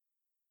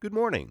Good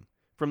morning.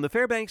 From the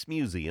Fairbanks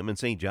Museum in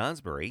St.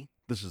 Johnsbury,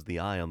 this is the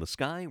Eye on the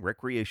Sky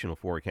recreational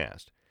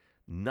forecast.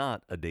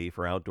 Not a day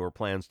for outdoor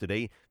plans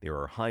today. There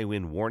are high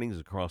wind warnings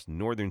across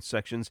northern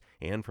sections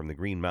and from the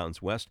Green Mountains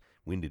west,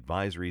 wind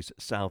advisories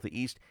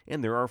southeast,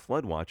 and there are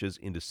flood watches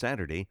into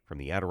Saturday from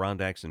the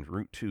Adirondacks and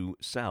Route 2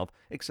 south,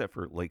 except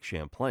for Lake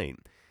Champlain.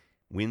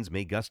 Winds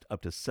may gust up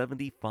to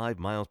 75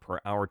 miles per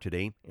hour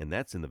today, and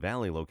that's in the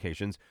valley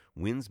locations.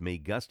 Winds may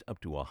gust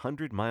up to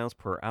 100 miles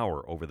per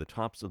hour over the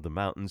tops of the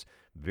mountains.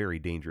 Very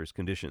dangerous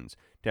conditions.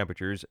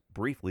 Temperatures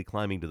briefly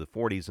climbing to the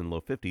 40s and low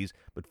 50s,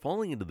 but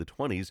falling into the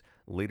 20s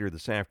later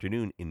this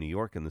afternoon in New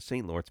York and the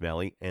St. Lawrence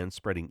Valley and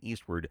spreading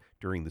eastward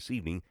during this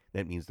evening.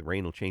 That means the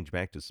rain will change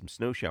back to some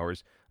snow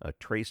showers,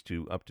 traced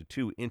to up to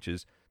 2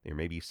 inches. There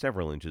may be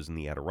several inches in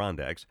the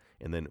Adirondacks,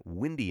 and then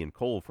windy and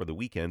cold for the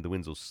weekend. The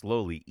winds will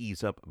slowly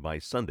ease up by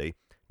Sunday.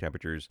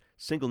 Temperatures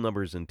single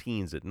numbers and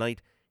teens at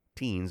night,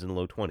 teens and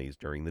low 20s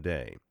during the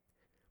day.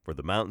 For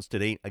the mountains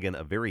today, again,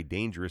 a very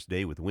dangerous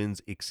day with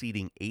winds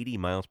exceeding 80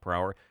 miles per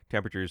hour.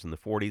 Temperatures in the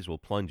 40s will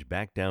plunge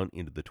back down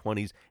into the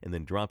 20s and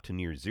then drop to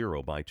near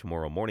zero by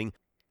tomorrow morning.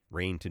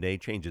 Rain today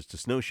changes to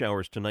snow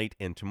showers tonight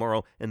and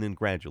tomorrow and then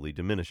gradually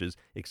diminishes,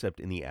 except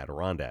in the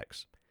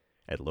Adirondacks.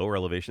 At lower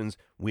elevations,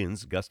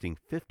 winds gusting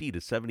 50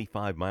 to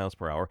 75 miles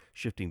per hour,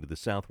 shifting to the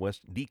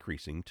southwest,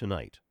 decreasing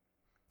tonight.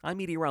 I'm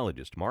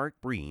meteorologist Mark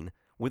Breen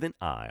with an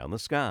eye on the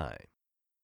sky.